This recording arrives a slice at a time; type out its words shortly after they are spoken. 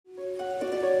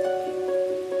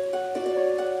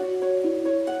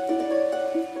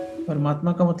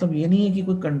परमात्मा का मतलब ये नहीं है कि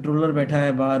कोई कंट्रोलर बैठा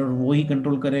है बाहर और वो ही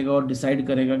कंट्रोल करेगा और डिसाइड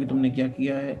करेगा कि तुमने क्या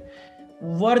किया है।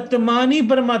 वर्तमान ही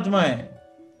परमात्मा है,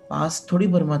 पास्ट थोड़ी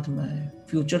परमात्मा है,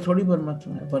 फ्यूचर थोड़ी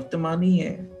परमात्मा है, वर्तमान ही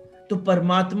है। तो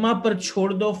परमात्मा पर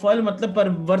छोड़ दो फल,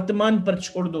 मतलब वर्तमान पर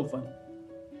छोड़ दो फल।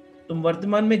 तुम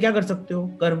वर्तमान में क्या कर सकते हो?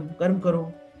 कर्म, कर्म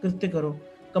करो, कृत्य करो,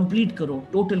 कंप्लीट करो,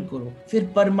 टोटल करो।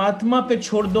 फिर परमात्मा पे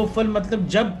छोड़ दो फल, मतलब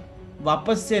जब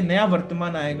वापस से नया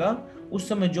वर्तमान आएगा उस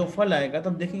समय जो फल आएगा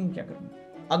तब देखेंगे क्या करना।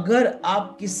 अगर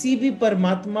आप किसी भी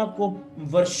परमात्मा को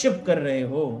वर्शिप कर रहे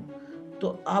हो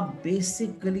तो आप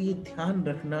बेसिकली ये ध्यान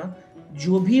रखना,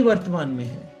 जो भी वर्तमान में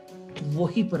है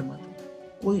वही परमात्मा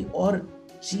है, कोई और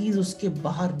चीज उसके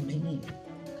बाहर नहीं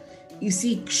है।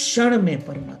 इसी क्षण में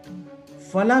परमात्मा।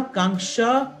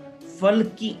 फलाकांक्षा, फल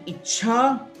की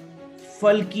इच्छा,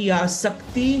 फल की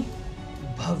आसक्ति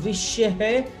भविष्य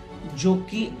है, जो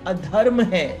कि अधर्म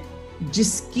है।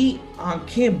 जिसकी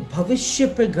आंखें भविष्य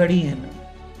पे गड़ी है ना,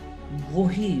 वो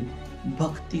ही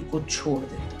भक्ति को छोड़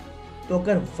देता। तो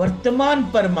अगर वर्तमान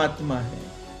परमात्मा है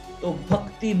तो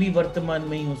भक्ति भी वर्तमान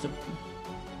में ही हो सकती।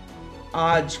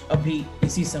 आज, अभी,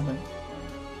 इसी समय,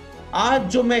 आज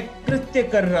जो मैं कृत्य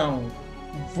कर रहा हूं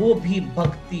वो भी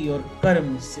भक्ति और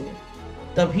कर्म से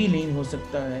तभी लीन हो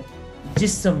सकता है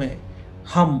जिस समय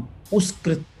हम उस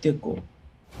कृत्य को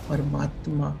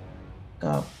परमात्मा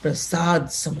का प्रसाद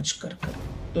समझकर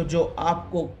करें। तो जो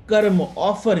आपको कर्म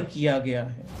ऑफर किया गया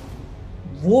है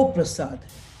वो प्रसाद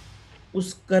है।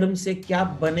 उस कर्म से क्या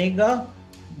बनेगा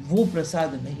वो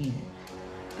प्रसाद नहीं है,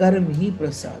 कर्म ही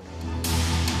प्रसाद है।